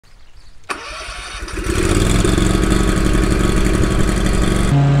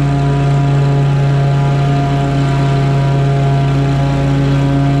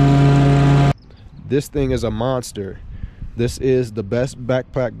This thing is a monster. This is the best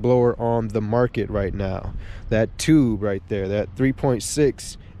backpack blower on the market right now. That tube right there, that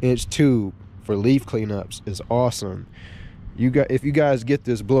 3.6 inch tube for leaf cleanups is awesome. If you guys get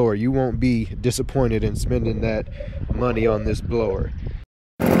this blower, you won't be disappointed in spending that money on this blower.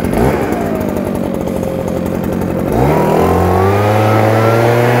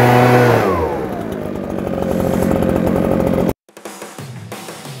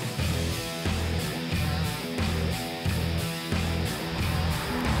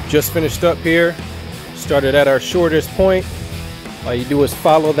 Just finished up here, started at our shortest point. All you do is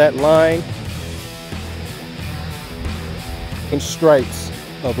follow that line in stripes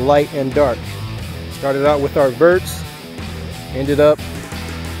of light and dark. Started out with our verts, ended up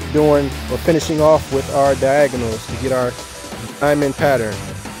doing or finishing off with our diagonals to get our diamond pattern.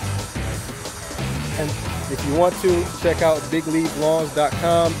 And if you want to, check out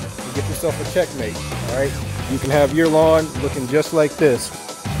bigleavelawns.com and get yourself a checkmate. All right, you can have your lawn looking just like this.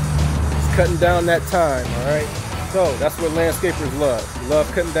 Cutting down that time. All right, so that's what landscapers love. We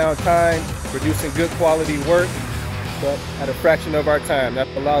love cutting down time, producing good quality work, but at a fraction of our time. That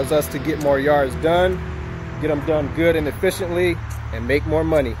allows us to get more yards done, get them done good and efficiently, and make more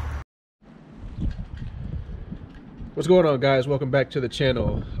money. What's going on, guys? Welcome back to the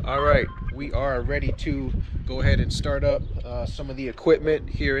channel. All right, we are ready to go ahead and start up some of the equipment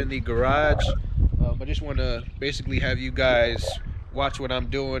here in the garage. I just want to basically have you guys watch what I'm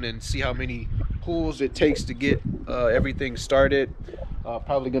doing and see how many pulls it takes to get everything started.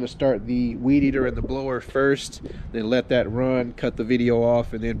 Probably going to start the weed eater and the blower first, then let that run, cut the video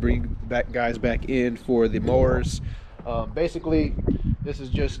off, and then bring guys back in for the mowers. Basically, this is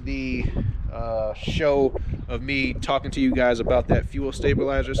just the show of me talking to you guys about that fuel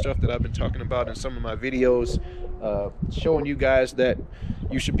stabilizer stuff that I've been talking about in some of my videos, showing you guys that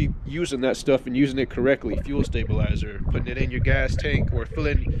you should be using that stuff and using it correctly. Fuel stabilizer, putting it in your gas tank, or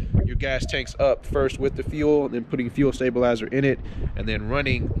filling your gas tanks up first with the fuel, and then putting fuel stabilizer in it, and then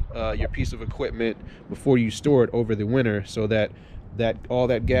running your piece of equipment before you store it over the winter, so that all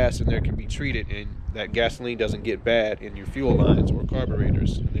that gas in there can be treated and that gasoline doesn't get bad in your fuel lines or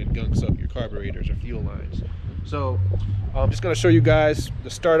carburetors, and then gunks up your carburetors or fuel lines. So I'm just going to show you guys the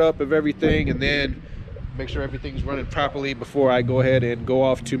startup of everything, and then make sure everything's running properly before I go ahead and go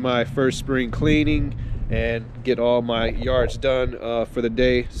off to my first spring cleaning and get all my yards done for the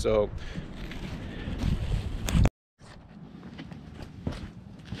day. So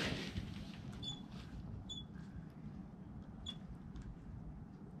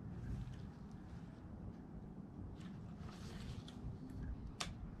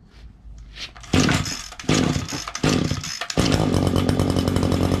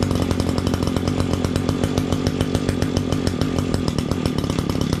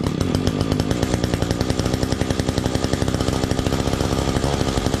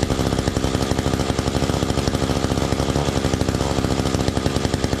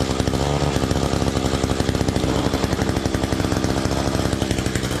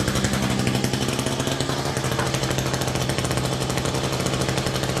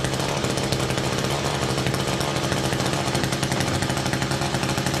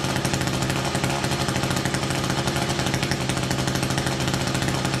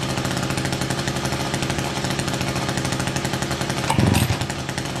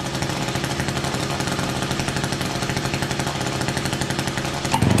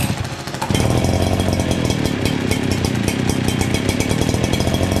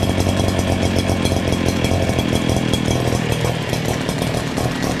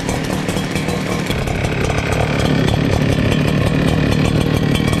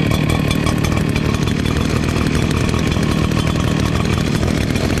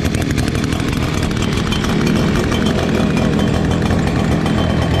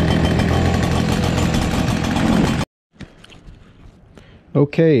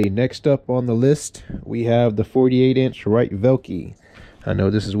okay, next up on the list, we have the 48-inch Wright Velke. I know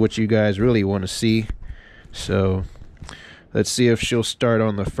this is what you guys really want to see, so let's see if she'll start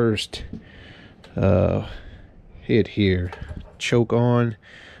on the first hit here. Choke on.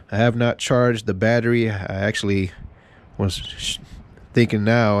 I have not charged the battery. I actually was thinking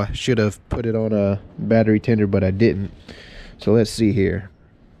now I should have put it on a battery tender, but I didn't. So let's see here.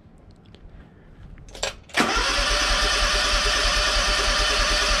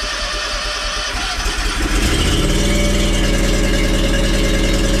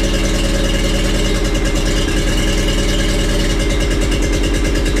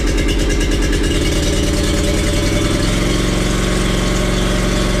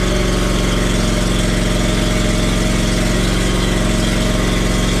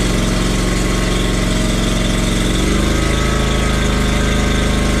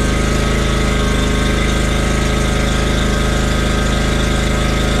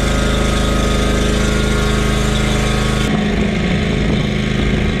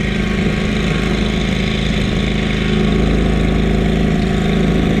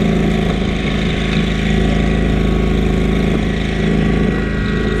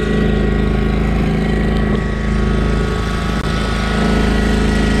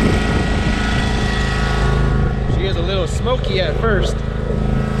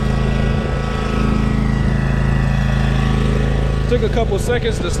 Took a couple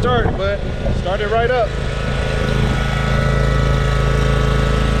seconds to start, but started right up.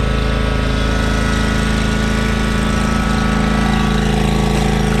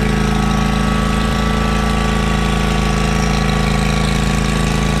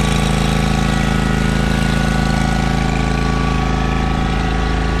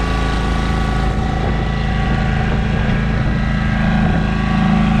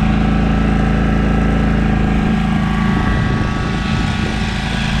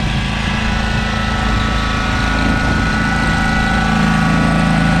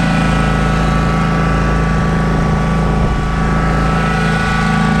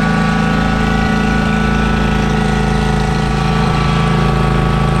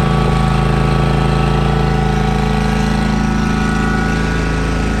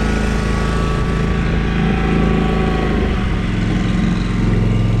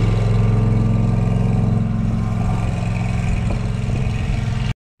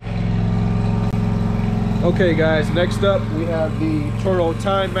 Okay guys, next up we have the Toro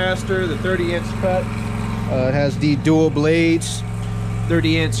Time Master, the 30-inch cut. It has the dual blades,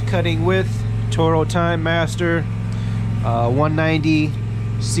 30-inch cutting width, Toro Time Master,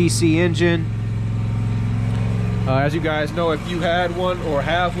 190cc engine. As you guys know, if you had one or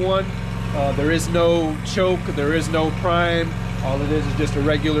have one, there is no choke, there is no prime. All it is just a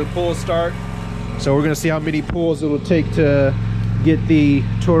regular pull start. So we're gonna see how many pulls it'll take to get the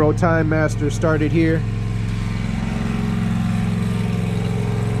Toro Time Master started here.